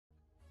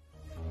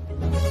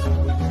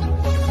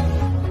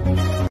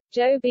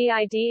Joe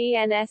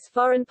Biden's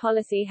foreign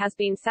policy has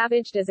been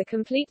savaged as a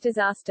complete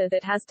disaster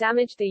that has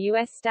damaged the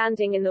U.S.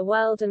 standing in the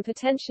world and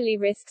potentially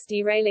risks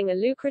derailing a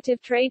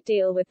lucrative trade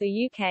deal with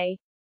the UK.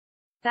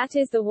 That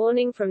is the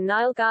warning from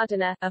Niall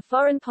Gardiner, a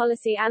foreign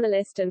policy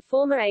analyst and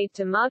former aide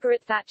to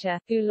Margaret Thatcher,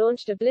 who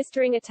launched a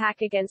blistering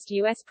attack against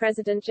U.S.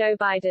 President Joe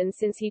Biden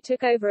since he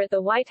took over at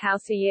the White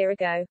House a year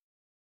ago.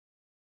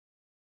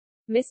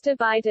 Mr.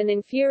 Biden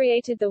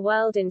infuriated the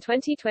world in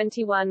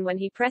 2021 when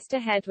he pressed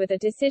ahead with a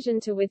decision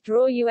to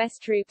withdraw U.S.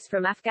 troops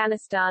from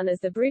Afghanistan as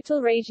the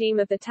brutal regime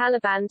of the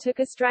Taliban took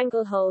a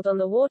stranglehold on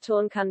the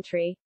war-torn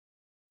country.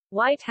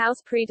 White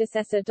House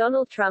predecessor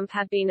Donald Trump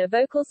had been a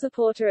vocal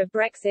supporter of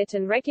Brexit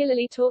and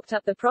regularly talked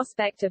up the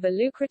prospect of a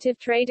lucrative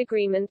trade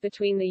agreement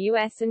between the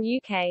U.S. and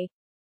UK.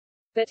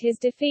 But his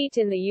defeat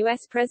in the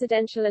U.S.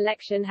 presidential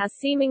election has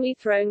seemingly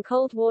thrown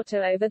cold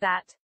water over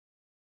that.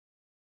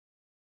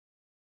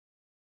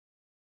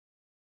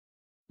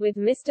 With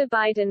Mr.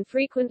 Biden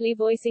frequently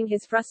voicing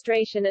his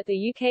frustration at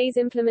the UK's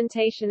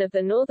implementation of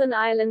the Northern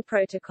Ireland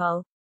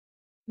Protocol.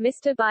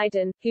 Mr.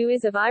 Biden, who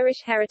is of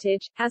Irish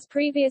heritage, has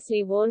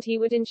previously warned he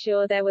would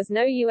ensure there was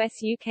no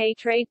US-UK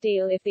trade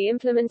deal if the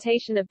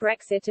implementation of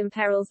Brexit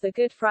imperils the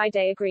Good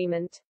Friday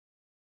Agreement.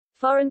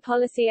 Foreign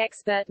policy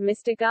expert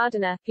Mr.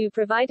 Gardiner, who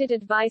provided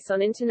advice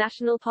on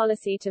international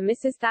policy to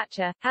Mrs.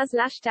 Thatcher, has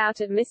lashed out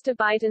at Mr.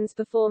 Biden's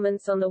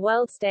performance on the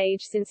world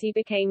stage since he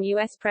became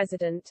US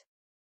president.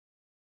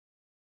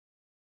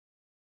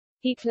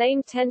 He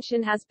claimed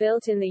tension has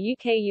built in the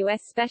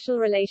UK-US special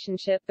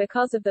relationship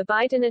because of the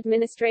Biden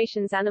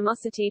administration's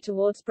animosity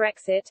towards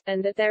Brexit,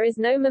 and that there is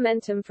no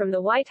momentum from the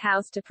White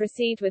House to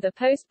proceed with a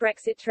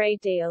post-Brexit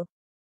trade deal.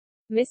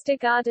 Mr.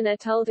 Gardiner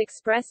told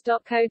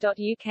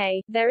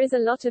Express.co.uk, "There is a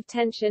lot of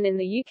tension in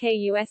the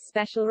UK-US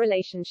special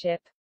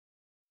relationship.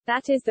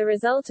 That is the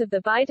result of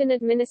the Biden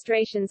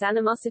administration's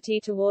animosity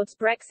towards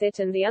Brexit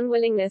and the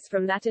unwillingness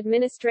from that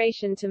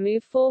administration to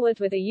move forward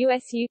with a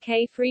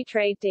US-UK free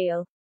trade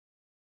deal.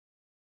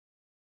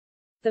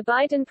 The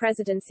Biden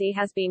presidency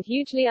has been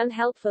hugely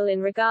unhelpful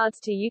in regards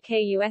to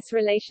UK-US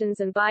relations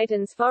and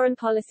Biden's foreign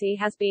policy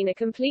has been a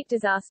complete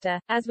disaster,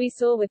 as we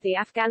saw with the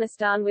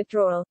Afghanistan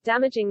withdrawal,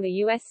 damaging the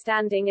US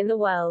standing in the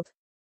world.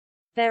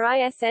 There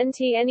isn't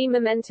any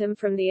momentum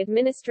from the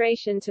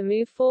administration to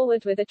move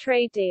forward with a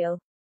trade deal.